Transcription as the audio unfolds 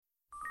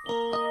Time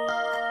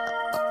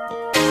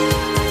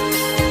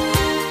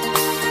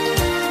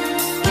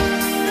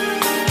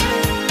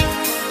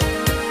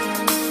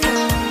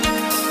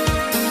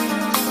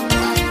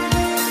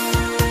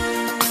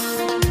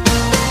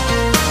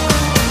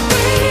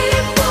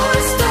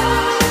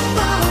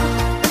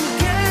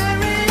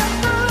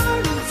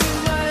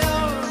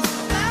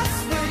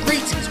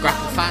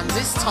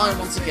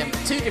once again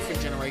for two different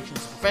generations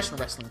of professional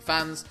wrestling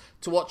fans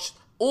to watch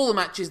all the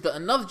matches that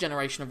another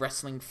generation of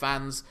wrestling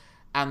fans,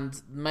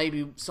 and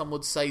maybe some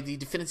would say the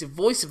definitive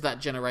voice of that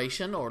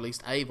generation, or at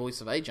least a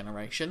voice of a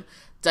generation,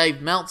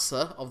 Dave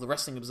Meltzer of the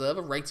Wrestling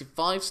Observer, rated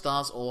 5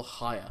 stars or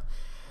higher.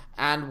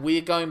 And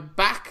we're going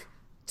back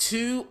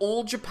to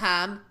All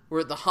Japan.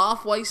 We're at the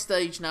halfway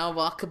stage now of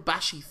our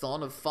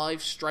Kobashi-thon of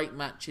 5 straight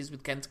matches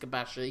with Kenta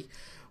Kobashi.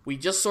 We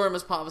just saw him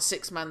as part of a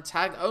 6-man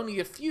tag only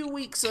a few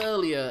weeks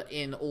earlier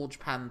in All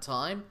Japan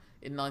time,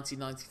 in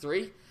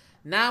 1993.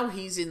 Now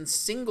he's in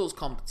singles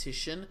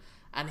competition,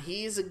 and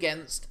he is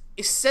against,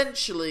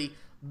 essentially,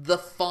 the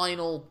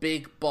final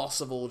big boss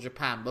of All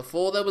Japan.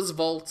 Before there was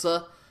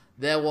Volta,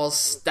 there was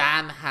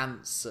Stan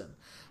Hansen.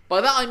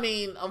 By that I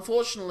mean,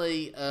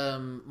 unfortunately,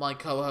 my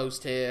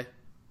co-host here,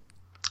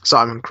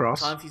 Simon Cross.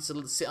 Time for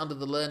you to sit under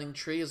the learning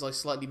tree as I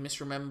slightly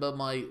misremember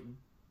my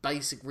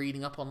basic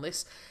reading up on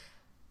this.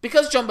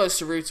 Because Jumbo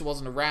Tsuruta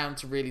wasn't around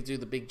to really do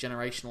the big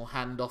generational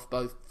handoff,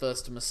 both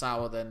first to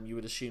Misawa, then you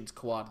would assume to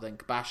Kawada, then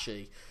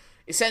Kobashi,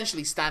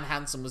 essentially Stan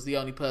Hansen was the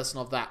only person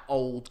of that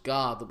old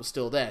guard that was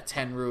still there.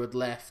 Tenryu had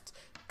left,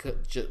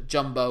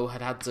 Jumbo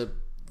had to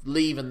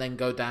leave and then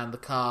go down the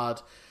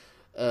card.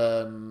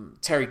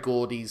 Terry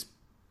Gordy's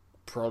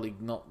probably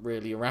not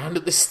really around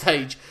at this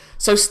stage.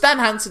 So Stan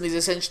Hansen is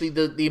essentially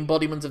the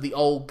embodiment of the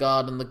old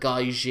guard and the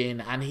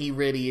Gaijin, and he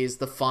really is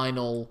the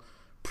final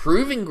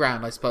proving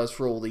ground, I suppose,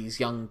 for all these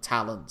young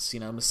talents. You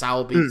know,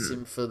 Misawa beats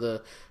him for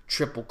the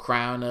Triple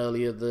Crown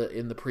earlier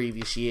in the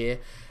previous year,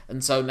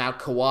 and so now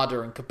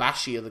Kawada and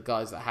Kobashi are the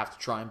guys that have to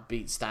try and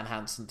beat Stan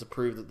Hansen to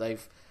prove that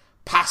they've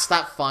passed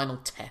that final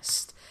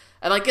test.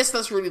 And I guess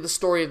that's really the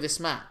story of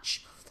this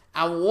match.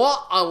 And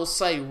what I will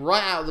say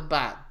right out of the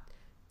bat,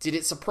 did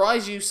it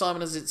surprise you,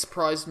 Simon, as it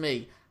surprised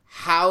me,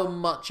 how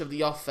much of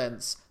the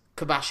offense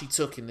Kobashi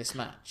took in this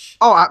match?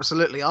 Oh,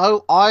 absolutely.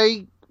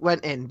 I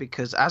went in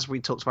because, as we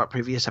talked about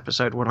previous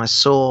episode, when I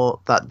saw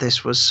that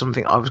this was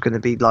something I was going to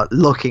be like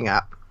looking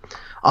at,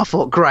 I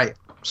thought, great,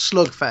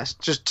 slugfest,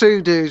 just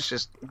two dudes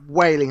just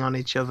wailing on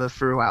each other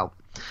throughout.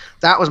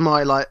 That was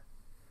my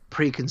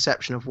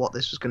preconception of what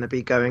this was going to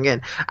be going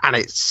in, and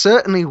it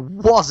certainly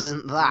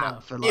wasn't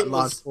that for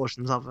large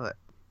portions of it.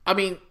 I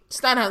mean,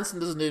 Stan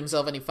Hansen doesn't do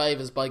himself any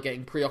favours by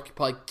getting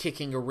preoccupied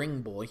kicking a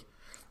ring boy.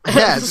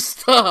 Yeah,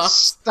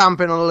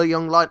 stamping on a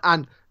young line.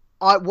 And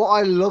what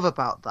I love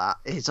about that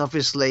is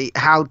obviously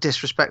how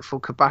disrespectful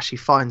Kobashi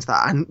finds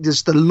that, and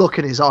just the look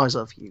in his eyes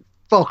of, you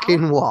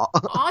fucking what?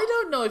 I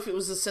don't know if it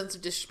was a sense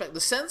of disrespect. The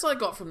sense I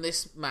got from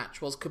this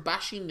match was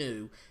Kobashi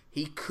knew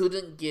he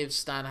couldn't give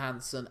Stan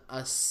Hansen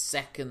a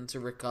second to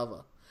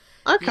recover.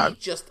 Okay. He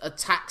just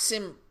attacks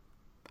him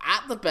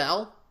at the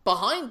bell,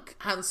 behind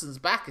Hansen's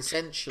back,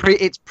 essentially.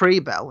 It's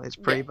pre-bell.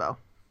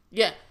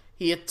 Yeah,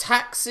 he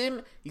attacks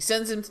him, he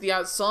sends him to the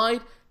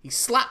outside, he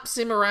slaps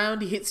him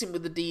around, he hits him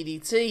with the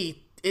DDT,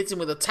 he hits him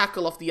with a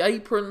tackle off the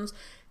aprons.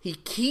 He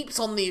keeps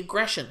on the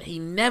aggression. He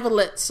never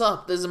lets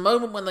up. There's a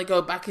moment when they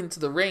go back into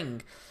the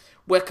ring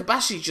where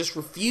Kobashi's just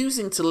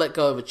refusing to let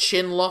go of a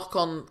chin lock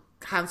on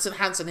Hansen.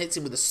 Hansen hits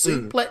him with a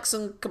suplex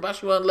and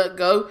Kobashi won't let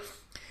go.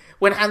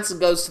 When Hansen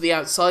goes to the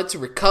outside to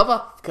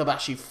recover,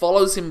 Kobashi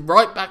follows him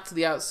right back to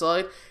the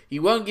outside. He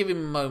won't give him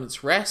a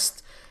moment's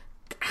rest.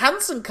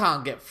 Hansen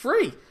can't get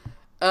free.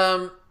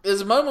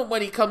 There's a moment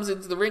when he comes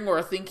into the ring where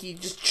I think he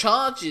just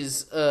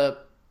charges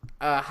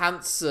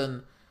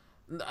Hansen.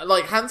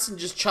 Like, Hansen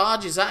just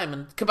charges at him,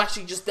 and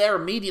Kobashi just there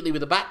immediately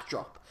with a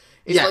backdrop.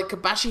 It's like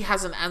Kobashi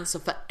has an answer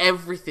for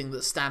everything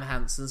that Stan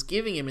Hansen's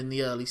giving him in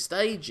the early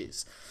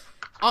stages.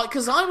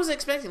 Because I was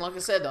expecting, like I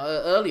said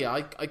earlier,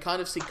 I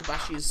kind of see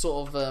Kobashi as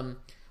sort of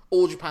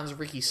All Japan's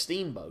Ricky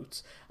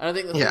Steamboat. And I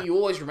think the thing you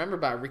always remember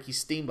about Ricky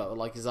Steamboat,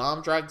 like his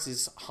arm drags,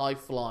 his high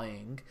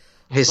flying.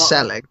 His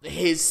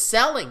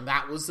selling,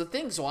 that was the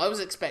thing. So I was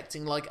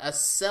expecting like a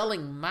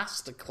selling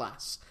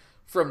masterclass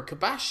from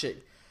Kobashi.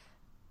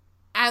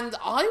 And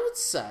I would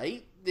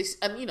say this,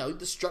 and you know,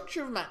 the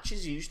structure of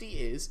matches usually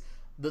is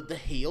that the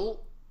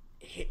heel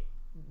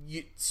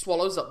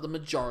swallows up the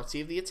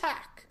majority of the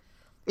attack.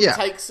 Yeah. It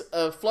takes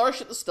a flourish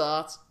at the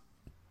start,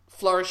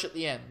 flourish at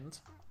the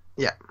end.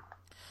 Yeah.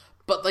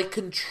 But they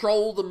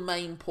control the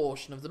main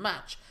portion of the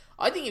match.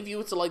 I think if you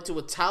were to do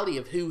a tally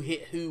of who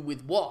hit who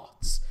with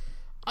what,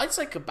 I'd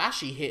say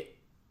Kobashi hit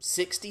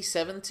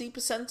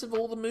 60-70% of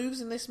all the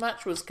moves in this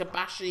match was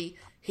Kobashi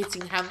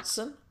hitting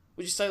Hansen.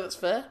 Would you say that's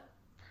fair?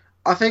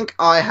 I think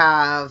I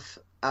have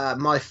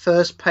my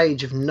first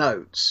page of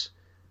notes,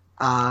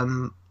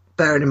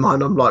 bearing in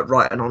mind I'm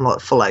writing on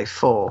full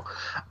A4.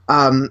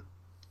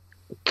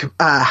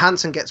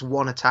 Hansen gets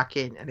one attack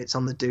in, and it's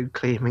on the dude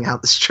cleaning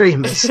out the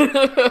streamers.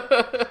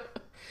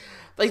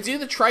 they do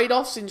the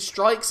trade-offs in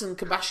strikes, and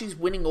Kobashi's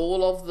winning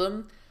all of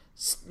them.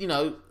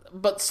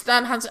 But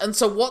Stan Hansen, and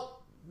so what?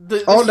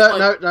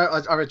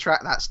 No, I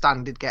retract that.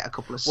 Stan did get a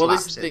couple of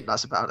slaps in.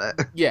 That's about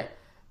it. Yeah.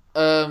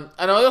 And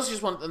I also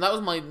just and that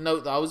was my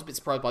note that I was a bit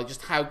surprised by,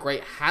 just how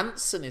great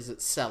Hansen is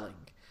at selling.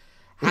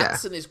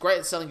 Hansen is great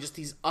at selling, just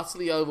he's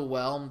utterly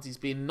overwhelmed, he's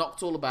being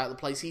knocked all about the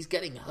place, he's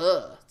getting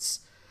hurt.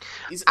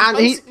 He's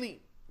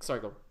basically... Sorry,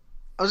 go on.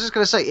 I was just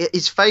going to say,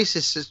 his face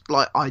is just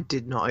like, I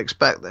did not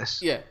expect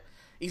this. Yeah.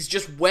 He's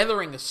just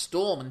weathering a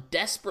storm and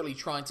desperately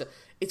trying to...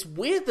 It's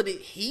weird that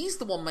he's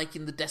the one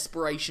making the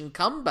desperation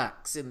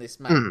comebacks in this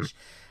match.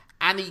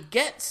 And he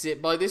gets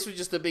it by... This was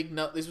just a big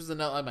note. This was the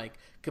note I make.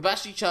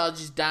 Kobashi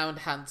charges down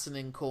Hansen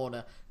in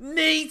corner.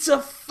 Knee to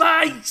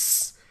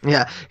face!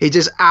 Yeah, he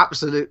just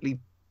absolutely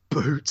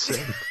boots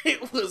him.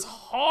 It was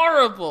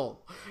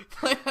horrible.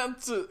 They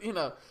had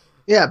to,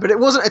 Yeah, but it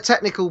wasn't a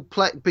technical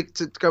play.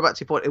 To go back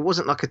to your point, it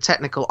wasn't like a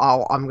technical,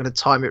 I'm going to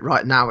time it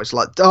right now. It's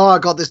like, oh,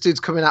 God, this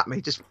dude's coming at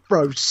me. Just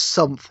throw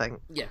something.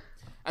 Yeah.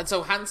 And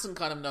so Hansen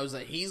kind of knows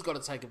that he's got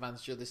to take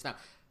advantage of this now.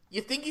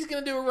 You think he's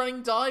going to do a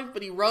running dive,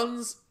 but he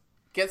runs,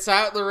 gets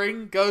out the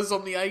ring, goes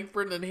on the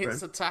apron and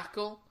hits a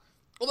tackle.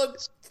 Although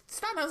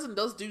Stan Hansen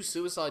does do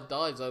suicide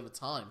dives over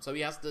time, so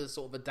he has to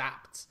sort of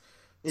adapt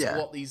to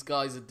what these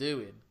guys are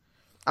doing.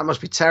 That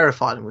must be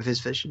terrifying with his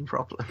vision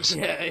problems.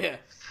 Yeah.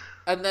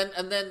 And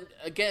then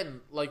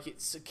again, like,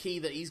 it's a key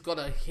that he's got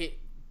to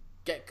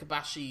get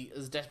Kobashi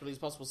as desperately as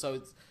possible. So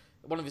it's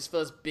one of his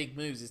first big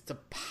moves is to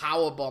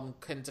powerbomb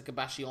Kenta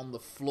Kobashi on the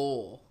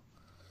floor.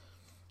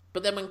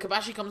 But then when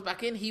Kobashi comes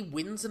back in, he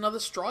wins another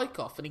strike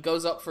off, and he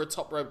goes up for a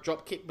top rope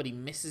drop kick, but he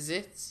misses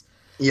it.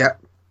 Yeah.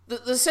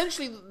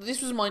 Essentially,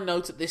 this was my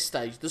note at this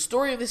stage. The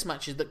story of this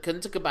match is that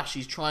Kenta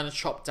Kobashi is trying to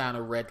chop down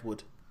a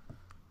redwood.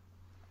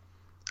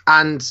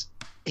 And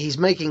he's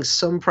making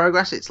some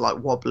progress. It's like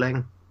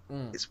wobbling.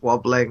 It's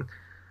wobbling.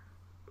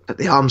 But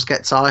the arms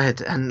get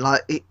tired. And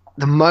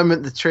the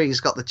moment the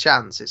tree's got the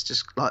chance, it's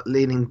just like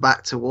leaning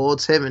back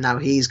towards him. And now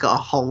he's got to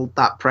hold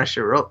that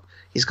pressure up.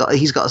 He's got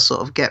to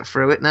sort of get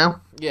through it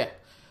now. Yeah.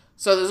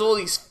 So there's all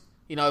these,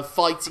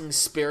 fighting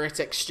spirit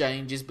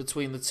exchanges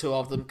between the two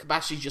of them.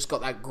 Kobashi's just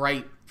got that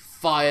great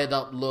fired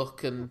up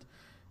look. And,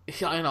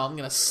 I'm going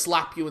to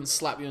slap you and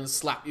slap you and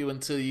slap you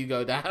until you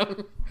go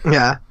down.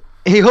 Yeah.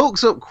 He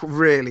hooks up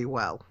really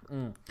well.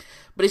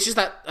 But it's just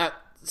that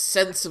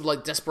sense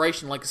of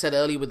desperation, like I said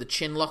earlier with the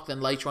chin lock,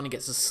 then later on he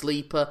gets a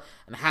sleeper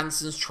and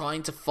Hansen's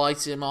trying to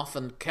fight him off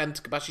and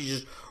Kenta Kobashi's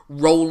just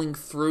rolling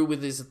through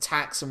with his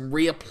attacks and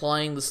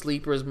reapplying the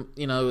sleeper as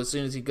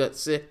soon as he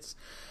gets it.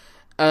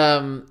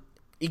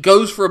 He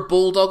goes for a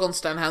bulldog on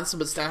Stan Hansen,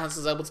 but Stan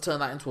Hansen's able to turn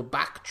that into a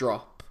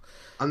backdrop.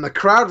 And the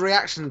crowd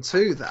reaction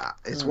to that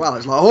as well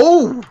is like,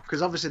 oh,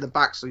 because obviously the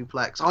back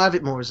suplex, I have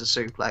it more as a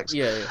suplex.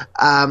 Yeah.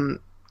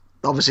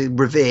 Obviously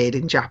revered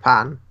in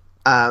Japan.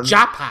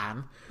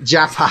 Japan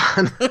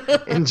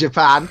in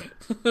Japan.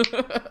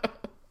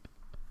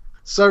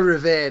 So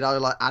revered,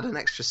 I add an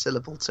extra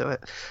syllable to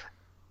it.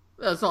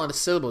 That's not a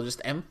syllable,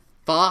 just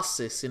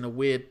emphasis in a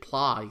weird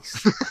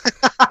place.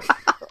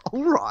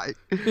 All right.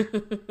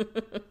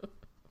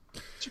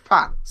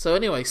 Japan. So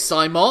anyway,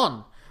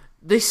 Simon.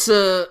 This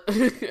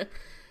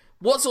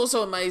what's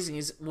also amazing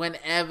is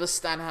whenever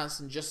Stan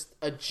Hansen just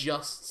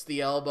adjusts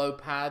the elbow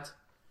pad,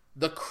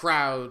 the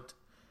crowd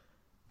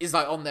is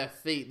on their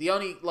feet. The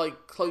only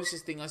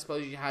closest thing I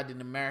suppose you had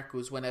in America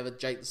was whenever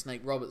Jake the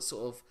Snake Roberts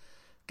sort of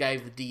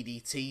gave the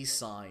DDT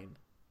sign.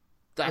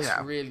 That's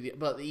really,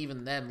 but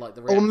even then,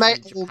 the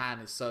reaction in Japan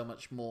is so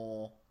much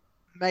more.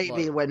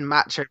 Maybe when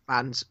Macho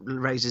Man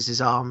raises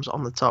his arms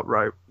on the top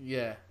rope.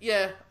 Yeah,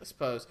 I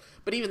suppose.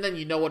 But even then,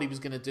 you know what he was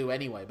going to do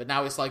anyway. But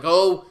now it's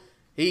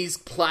he's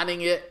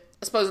planning it.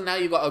 I suppose now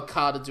you've got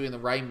Okada doing the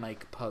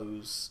Rainmaker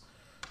pose.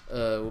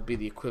 Will be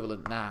the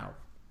equivalent now.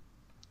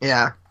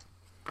 Yeah.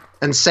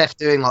 And Seth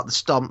doing the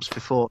stomps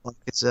before,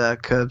 it's a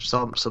curb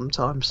stomp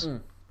sometimes.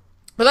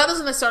 But that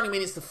doesn't necessarily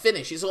mean it's the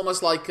finish. It's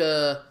almost like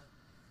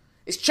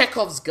it's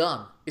Chekhov's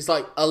gun. It's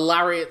like a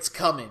lariat's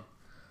coming.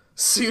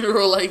 Sooner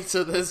or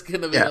later, there's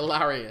going to be a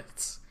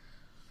lariat.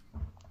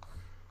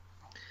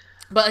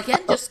 But again,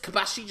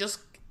 Kobashi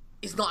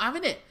is not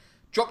having it.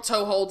 Drop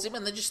toe holds him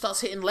and then just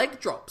starts hitting leg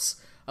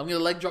drops. I'm going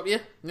to leg drop you.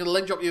 I'm going to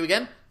leg drop you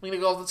again. I'm going to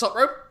go off the top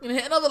rope. I'm going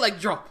to hit another leg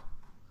drop.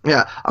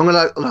 Yeah, I'm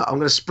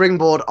gonna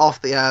springboard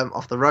off the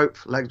rope,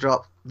 leg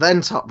drop,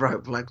 then top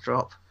rope, leg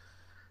drop.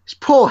 His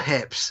poor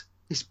hips.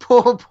 His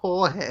poor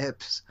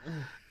hips.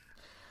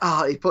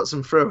 He puts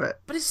them through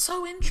it. But it's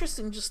so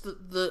interesting, just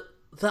that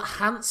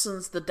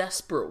Hansen's the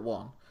desperate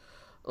one.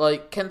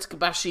 Kenta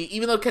Kobashi,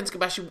 even though Kenta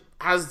Kobashi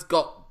has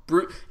got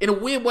in a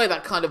weird way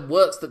that kind of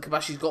works, that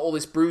Kobashi's got all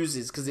these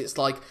bruises because it's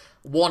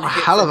one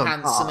hit from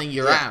Hansen and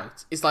you're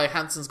out. It's like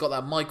Hansen's got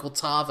that Michael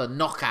Tarver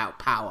knockout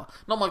power.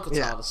 Not Michael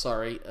Tarver,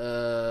 sorry.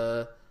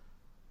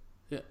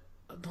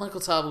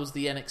 Michael Tarver was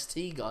the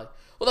NXT guy.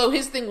 Although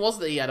his thing was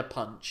that he had a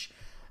punch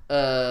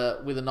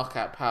with a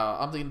knockout power.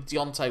 I'm thinking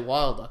Deontay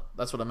Wilder.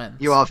 That's what I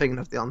meant. You are thinking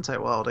of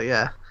Deontay Wilder,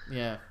 yeah.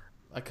 Yeah.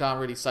 I can't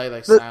really say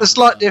they sound... The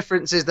slight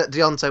difference is that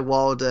Deontay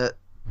Wilder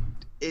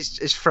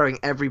is throwing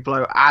every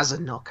blow as a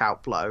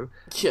knockout blow.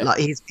 Yeah. Like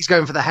he's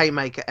going for the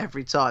haymaker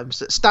every time.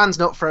 So Stan's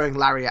not throwing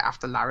lariat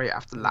after lariat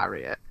after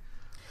lariat.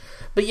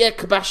 But yeah,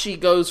 Kobashi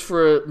goes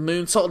for a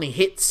moonsault and he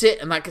hits it,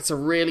 and that gets a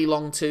really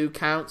long 2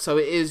 count. So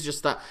it is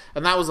just that,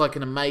 and that was like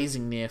an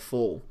amazing near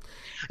fall.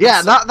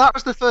 Yeah, that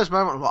was the first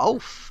moment. I'm like, oh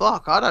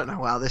fuck, I don't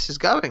know how this is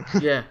going.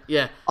 Yeah.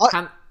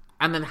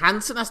 And then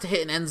Hansen has to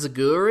hit an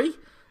enziguri.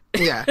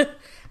 Yeah.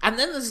 And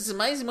then there's this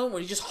amazing moment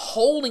where he's just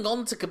holding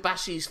on to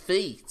Kobashi's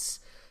feet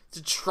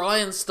to try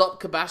and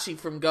stop Kobashi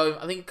from going.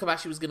 I think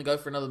Kobashi was going to go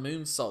for another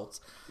moonsault.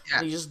 Yeah.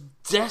 And he's just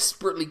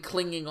desperately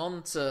clinging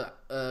on to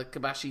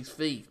Kobashi's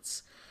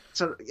feet.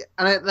 So,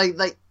 and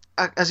they,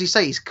 as you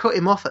say, he's cut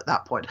him off at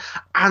that point.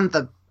 And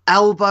the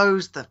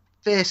elbows, the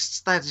fists,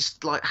 they're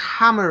just like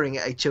hammering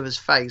at each other's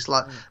face.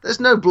 Like,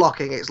 there's no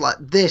blocking. It's like,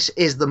 this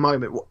is the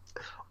moment.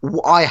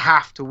 I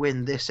have to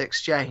win this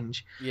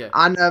exchange. Yeah.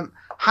 And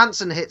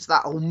Hansen hits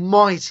that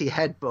almighty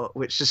headbutt,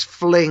 which just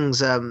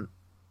flings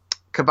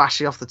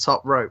Kobashi off the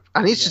top rope.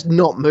 And he's just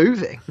not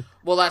moving.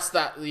 Well, that's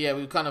that. Yeah,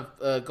 we've kind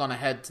of gone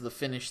ahead to the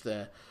finish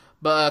there.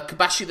 But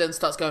Kobashi then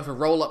starts going for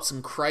roll-ups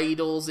and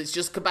cradles. It's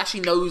just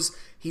Kobashi knows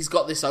he's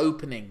got this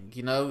opening,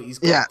 you know? He's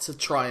got to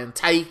try and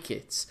take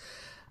it.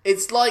 It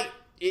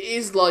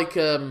is like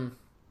a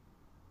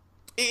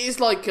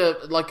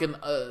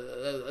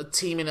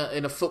team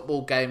in a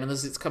football game, and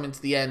as it's coming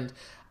to the end,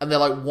 and they're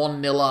like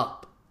 1-0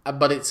 up,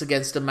 but it's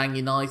against a Man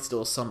United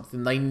or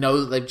something. They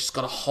know that they've just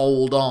got to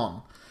hold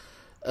on.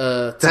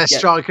 Their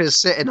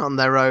strikers sitting on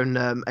their own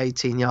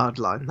 18-yard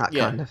line, that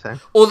kind of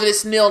thing. Or that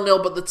it's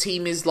 0-0, but the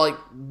team is like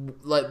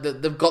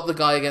they've got the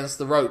guy against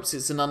the ropes.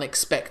 It's an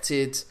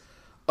unexpected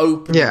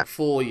opening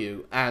for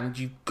you, and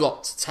you've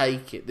got to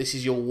take it. This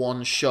is your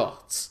one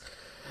shot.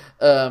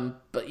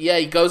 But yeah,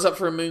 he goes up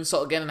for a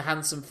moonsault again, and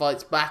Hansen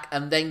fights back,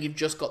 and then you've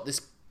just got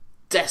this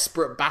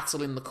desperate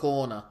battle in the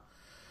corner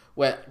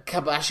where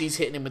Kobashi's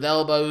hitting him with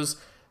elbows,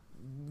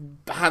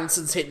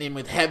 Hansen's hitting him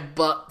with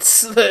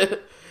headbutts.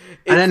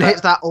 And then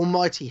hits that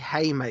almighty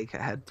haymaker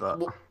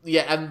headbutt.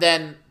 Yeah, and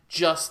then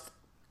just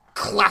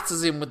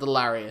clatters him with the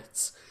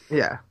lariats.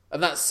 Yeah.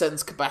 And that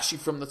sends Kobashi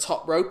from the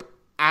top rope,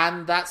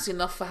 and that's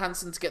enough for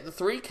Hansen to get the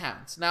 3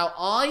 count. Now,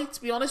 I,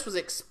 to be honest, was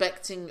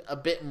expecting a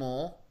bit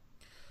more,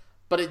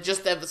 but it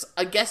just...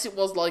 I guess it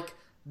was like,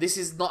 this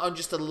is not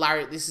just a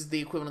lariat, this is the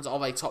equivalent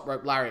of a top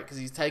rope lariat, because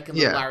he's taken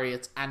the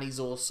lariat, and he's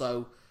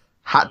also...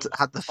 Had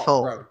the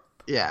full... rope.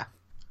 Yeah.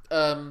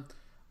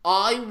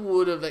 I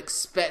would have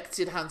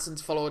expected Hansen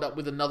to follow it up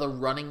with another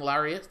running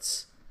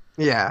lariat.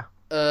 Yeah.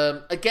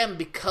 Again,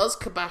 because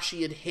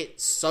Kobashi had hit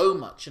so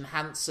much and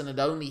Hansen had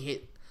only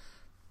hit...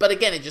 But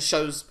again, it just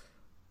shows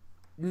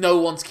no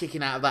one's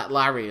kicking out of that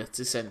lariat,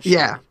 essentially.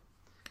 Yeah.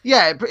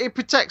 Yeah, it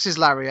protects his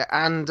lariat,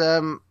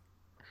 and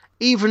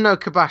even though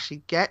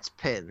Kobashi gets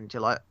pinned,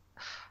 you're like...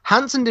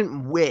 Hansen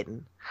didn't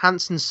win.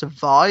 Hansen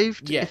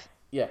survived. Yeah.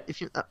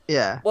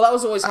 Well, that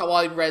was always how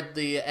I read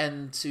the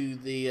end to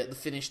the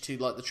finish to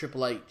like the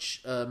Triple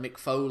H Mick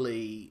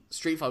Foley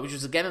street fight, which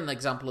was again an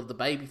example of the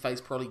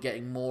babyface probably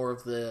getting more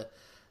of the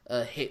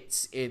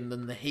hits in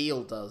than the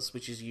heel does,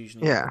 which is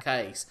usually the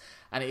case.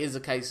 And it is a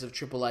case of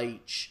Triple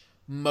H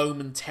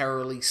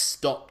momentarily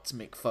stopped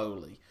Mick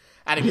Foley,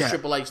 and it was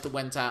Triple H that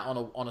went out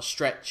on a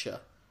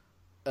stretcher,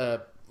 a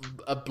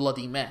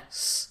bloody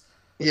mess.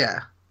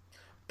 Yeah,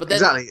 but then,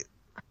 exactly.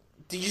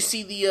 Did you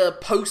see the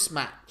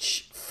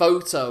post-match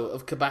photo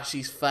of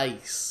Kobashi's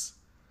face?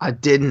 I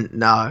didn't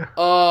know.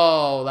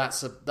 Oh,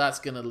 that's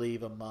gonna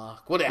leave a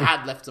mark. Well, it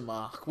had left a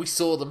mark. We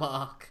saw the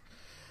mark.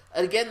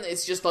 And again,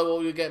 it's just like what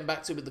we were getting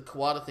back to with the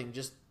Kawada thing.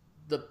 Just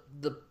the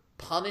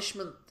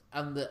punishment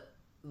and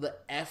the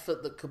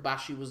effort that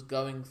Kobashi was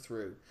going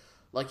through.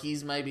 Like,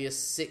 he's maybe a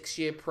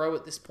 6-year pro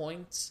at this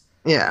point.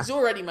 Yeah. He's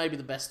already maybe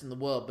the best in the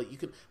world, but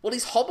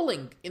he's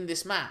hobbling in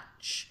this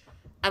match.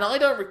 And I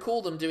don't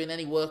recall them doing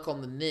any work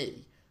on the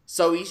knee.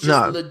 So he's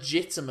just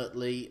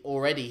legitimately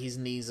already his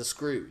knees are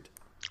screwed.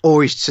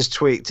 Or he's just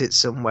tweaked it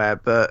somewhere,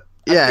 but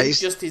yeah. It's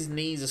just his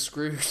knees are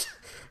screwed.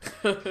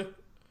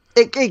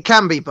 It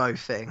can be both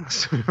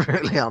things,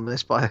 really, on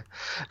this,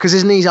 because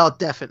his knees are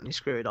definitely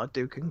screwed. I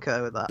do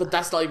concur with that. But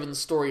that's not even the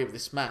story of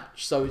this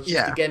match. So it's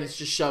just, again, it's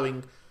just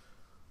showing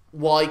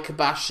why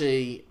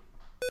Kobashi,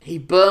 he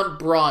burnt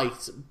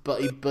bright,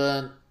 but he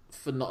burnt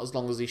for not as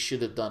long as he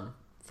should have done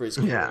for his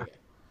career.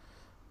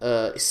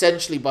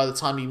 Essentially, by the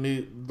time he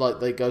moved,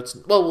 they go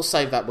to... Well, we'll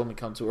save that when we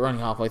come to it. We're only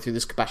halfway through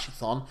this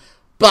Kobashi-thon.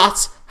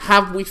 But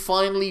have we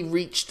finally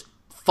reached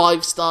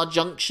 5-star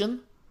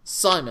junction?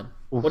 Simon,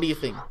 what do you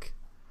think?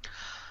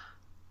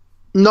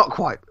 Not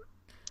quite.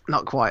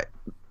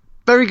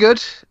 Very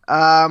good.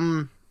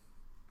 But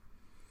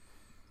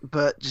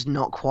just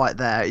not quite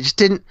there. It just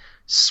didn't...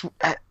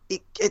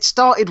 It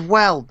started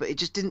well, but it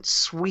just didn't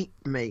sweep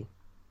me.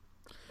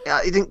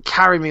 It didn't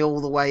carry me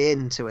all the way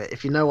into it,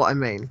 if you know what I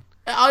mean.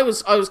 I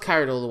was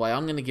carried all the way.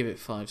 I'm going to give it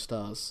 5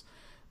 stars.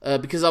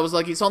 Because I was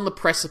like, it's on the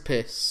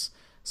precipice.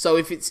 So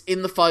if it's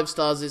in the 5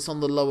 stars, it's on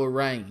the lower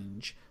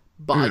range.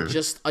 But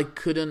I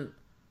couldn't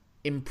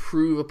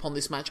improve upon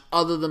this match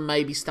other than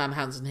maybe Stan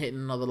Hansen hitting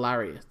another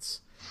lariat.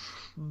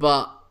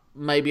 but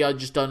maybe I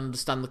just don't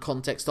understand the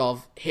context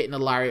of hitting a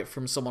lariat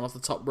from someone off the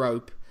top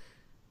rope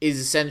is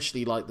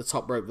essentially like the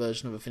top rope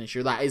version of a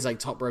finisher. That is a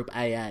top rope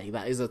AA.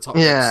 That is a top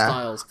rope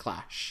Styles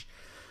Clash.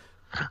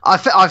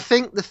 I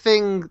think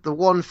the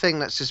one thing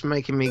that's just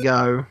making me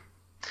go,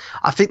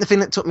 I think the thing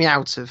that took me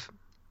out of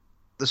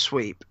the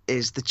sweep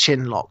is the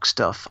chin lock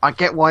stuff. I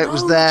get why it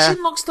was there. The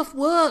chin lock stuff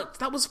worked.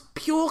 That was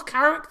pure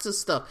character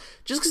stuff.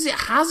 Just because it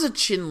has a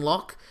chin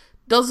lock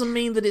doesn't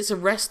mean that it's a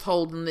rest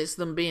hold and it's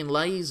them being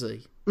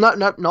lazy. No,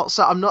 not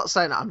so. I'm not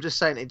saying that. I'm just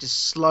saying it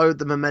just slowed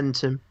the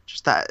momentum,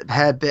 just that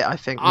hair bit. I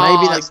think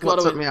maybe that's what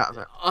took me out of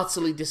it.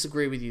 Utterly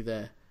disagree with you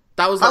there.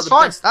 That was that's the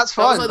fine. Best, that's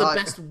fine. That was the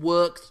best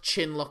worked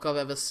chin lock I've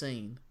ever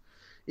seen.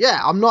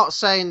 Yeah, I'm not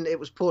saying it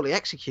was poorly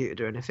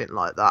executed or anything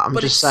like that. I'm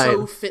just saying.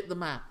 But it so fit the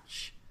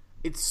match.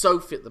 It so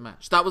fit the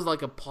match. That was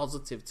like a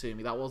positive to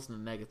me. That wasn't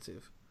a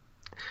negative.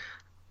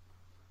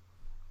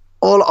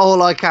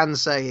 All I can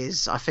say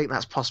is I think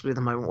that's possibly the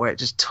moment where it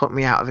just took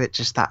me out of it.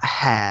 Just that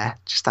hair.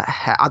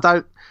 I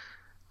don't.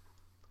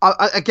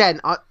 I get.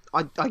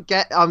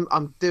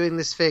 I'm doing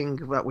this thing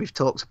that we've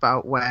talked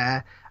about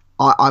where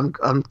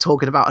I'm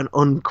talking about an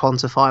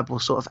unquantifiable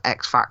sort of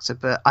X factor,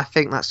 but I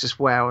think that's just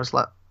where I was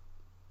like,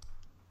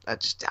 I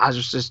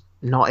was just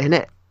not in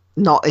it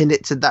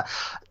to that.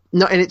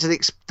 Not in it to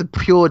the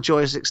pure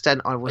joyous extent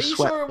I was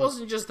swept. Are you sure it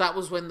wasn't just that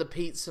was when the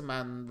pizza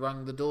man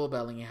rang the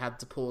doorbell and you had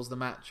to pause the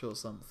match or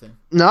something?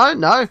 No,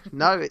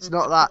 it's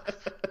not that.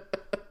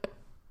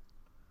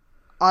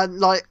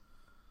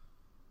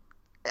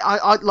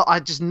 I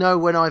just know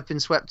when I've been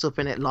swept up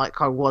in it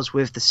like I was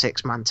with the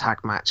 6-man tag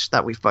match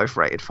that we've both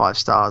rated 5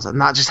 stars, and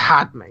that just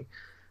had me.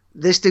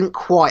 This didn't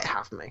quite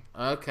have me.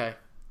 Okay.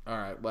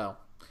 Alright, well.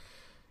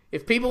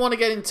 If people want to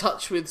get in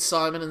touch with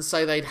Simon and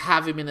say they'd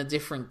have him in a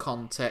different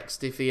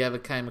context if he ever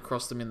came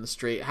across them in the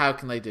street, how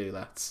can they do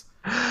that?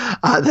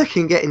 They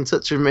can get in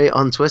touch with me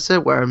on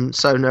Twitter, where I'm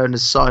so known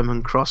as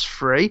Simon Cross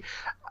Free.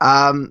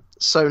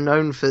 So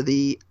known for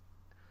the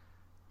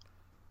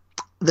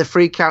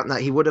free count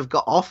that he would have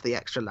got off the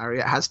extra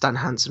lariat had Stan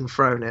Hansen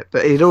thrown it,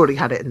 but he'd already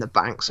had it in the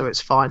bank, so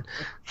it's fine.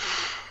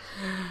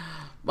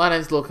 My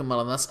name's Lorcan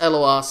Mullen. That's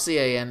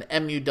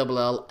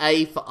LORCANMULL,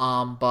 A for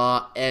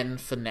armbar, N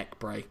for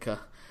neckbreaker.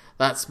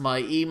 That's my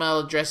email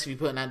address if you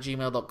put in at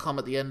gmail.com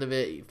at the end of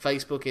it.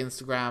 Facebook,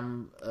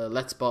 Instagram,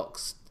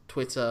 Letterboxd,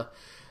 Twitter.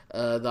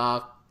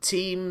 Our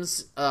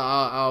teams,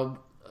 our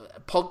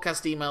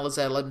podcast email is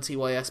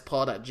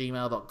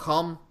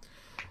lmtyspod@gmail.com.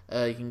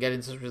 You can get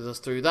in touch with us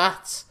through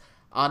that.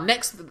 Our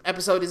next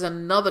episode is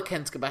another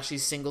Kenta Kobashi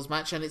singles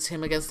match, and it's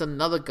him against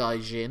another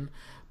Gaijin.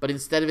 But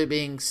instead of it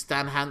being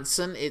Stan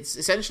Hansen, it's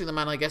essentially the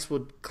man I guess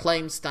would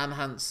claim Stan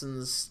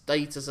Hansen's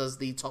status as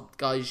the top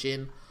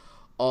Gaijin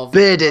of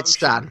Bearded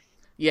Stan.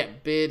 Yeah,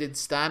 Bearded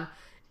Stan.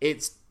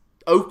 It's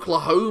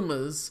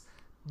Oklahoma's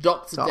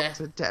Dr.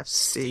 Death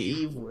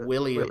Steve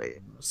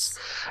Williams.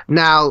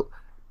 Now,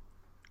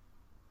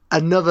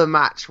 another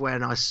match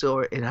when I saw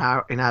it in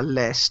our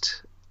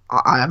list,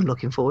 I am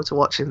looking forward to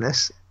watching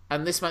this.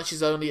 And this match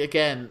is only,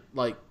 again,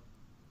 like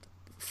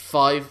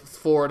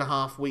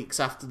 4.5 weeks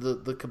after the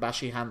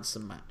Kobashi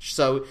Hansen match.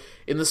 So,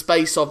 in the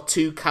space of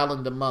 2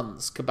 calendar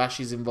months,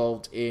 Kobashi's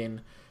involved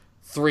in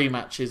 3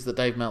 matches that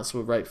Dave Meltzer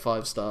would rate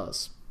 5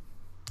 stars.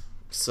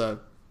 So,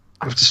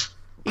 I'm just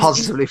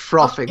positively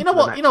frothing. You know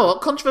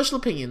what? Controversial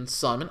opinions,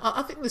 Simon.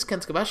 I think this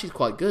Kenta Kobashi is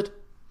quite good.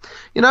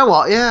 You know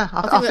what? Yeah,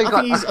 I think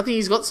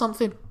he's got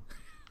something.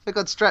 I think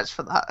I'd stretch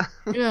for that.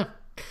 Yeah.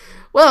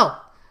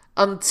 Well,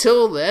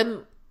 until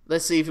then,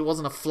 let's see if it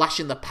wasn't a flash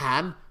in the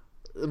pan.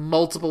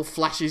 Multiple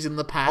flashes in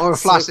the pan. Or a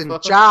flash in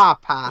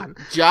Japan.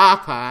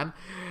 Japan.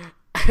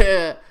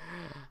 That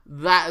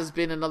has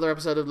been another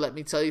episode of Let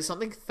Me Tell You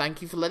Something.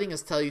 Thank you for letting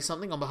us tell you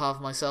something on behalf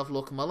of myself,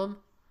 Lorcan Mullen.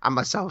 And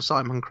myself,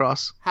 Simon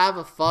Cross. Have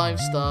a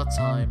 5-star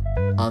time.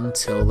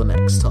 Until the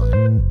next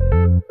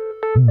time.